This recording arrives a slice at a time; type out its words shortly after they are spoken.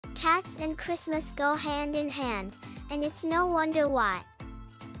Cats and Christmas go hand in hand, and it's no wonder why.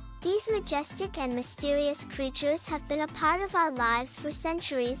 These majestic and mysterious creatures have been a part of our lives for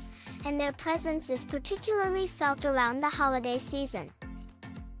centuries, and their presence is particularly felt around the holiday season.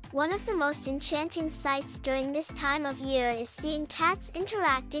 One of the most enchanting sights during this time of year is seeing cats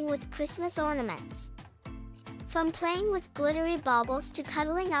interacting with Christmas ornaments. From playing with glittery baubles to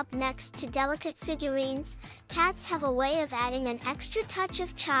cuddling up next to delicate figurines, cats have a way of adding an extra touch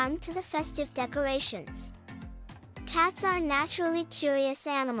of charm to the festive decorations. Cats are naturally curious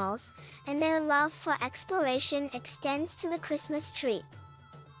animals, and their love for exploration extends to the Christmas tree.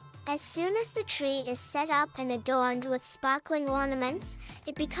 As soon as the tree is set up and adorned with sparkling ornaments,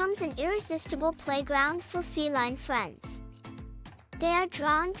 it becomes an irresistible playground for feline friends. They are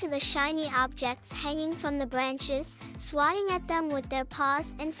drawn to the shiny objects hanging from the branches, swatting at them with their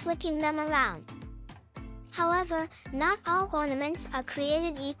paws and flicking them around. However, not all ornaments are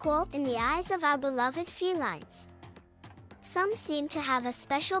created equal in the eyes of our beloved felines. Some seem to have a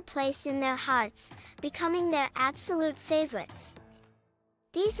special place in their hearts, becoming their absolute favorites.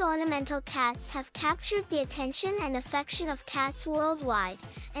 These ornamental cats have captured the attention and affection of cats worldwide,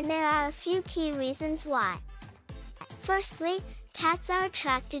 and there are a few key reasons why. Firstly, cats are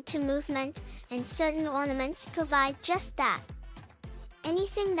attracted to movement, and certain ornaments provide just that.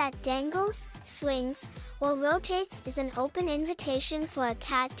 Anything that dangles, swings, or rotates is an open invitation for a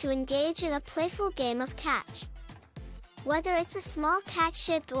cat to engage in a playful game of catch. Whether it's a small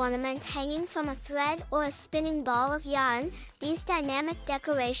cat-shaped ornament hanging from a thread or a spinning ball of yarn, these dynamic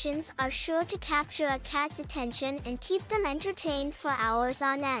decorations are sure to capture a cat's attention and keep them entertained for hours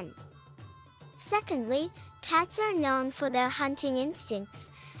on end. Secondly, cats are known for their hunting instincts,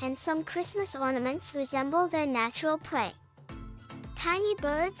 and some Christmas ornaments resemble their natural prey. Tiny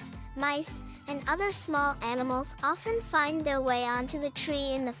birds, mice, and other small animals often find their way onto the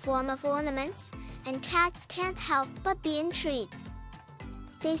tree in the form of ornaments, and cats can't help but be intrigued.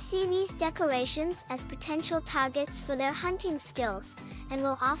 They see these decorations as potential targets for their hunting skills, and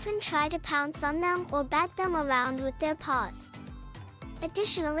will often try to pounce on them or bat them around with their paws.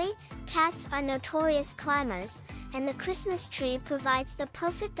 Additionally, cats are notorious climbers, and the Christmas tree provides the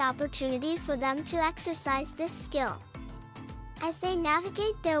perfect opportunity for them to exercise this skill. As they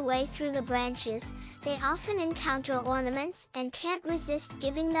navigate their way through the branches, they often encounter ornaments and can't resist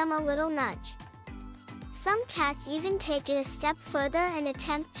giving them a little nudge. Some cats even take it a step further and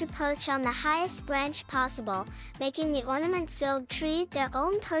attempt to perch on the highest branch possible, making the ornament-filled tree their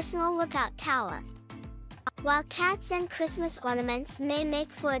own personal lookout tower. While cats and Christmas ornaments may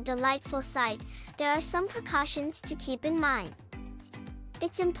make for a delightful sight, there are some precautions to keep in mind.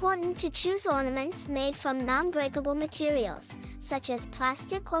 It's important to choose ornaments made from non-breakable materials, such as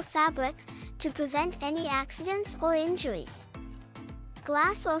plastic or fabric, to prevent any accidents or injuries.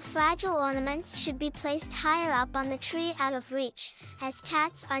 Glass or fragile ornaments should be placed higher up on the tree out of reach, as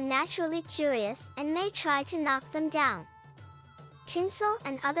cats are naturally curious and may try to knock them down. Tinsel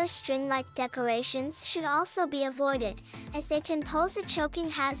and other string-like decorations should also be avoided, as they can pose a choking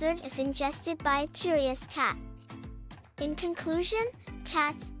hazard if ingested by a curious cat. In conclusion,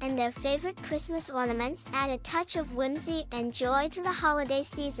 cats and their favorite Christmas ornaments add a touch of whimsy and joy to the holiday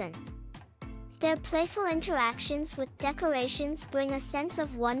season. Their playful interactions with decorations bring a sense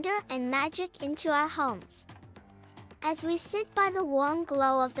of wonder and magic into our homes. As we sit by the warm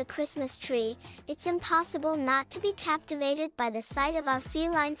glow of the Christmas tree, it's impossible not to be captivated by the sight of our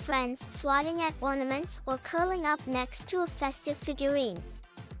feline friends swatting at ornaments or curling up next to a festive figurine.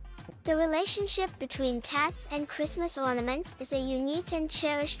 The relationship between cats and Christmas ornaments is a unique and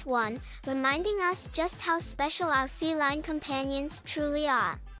cherished one, reminding us just how special our feline companions truly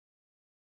are.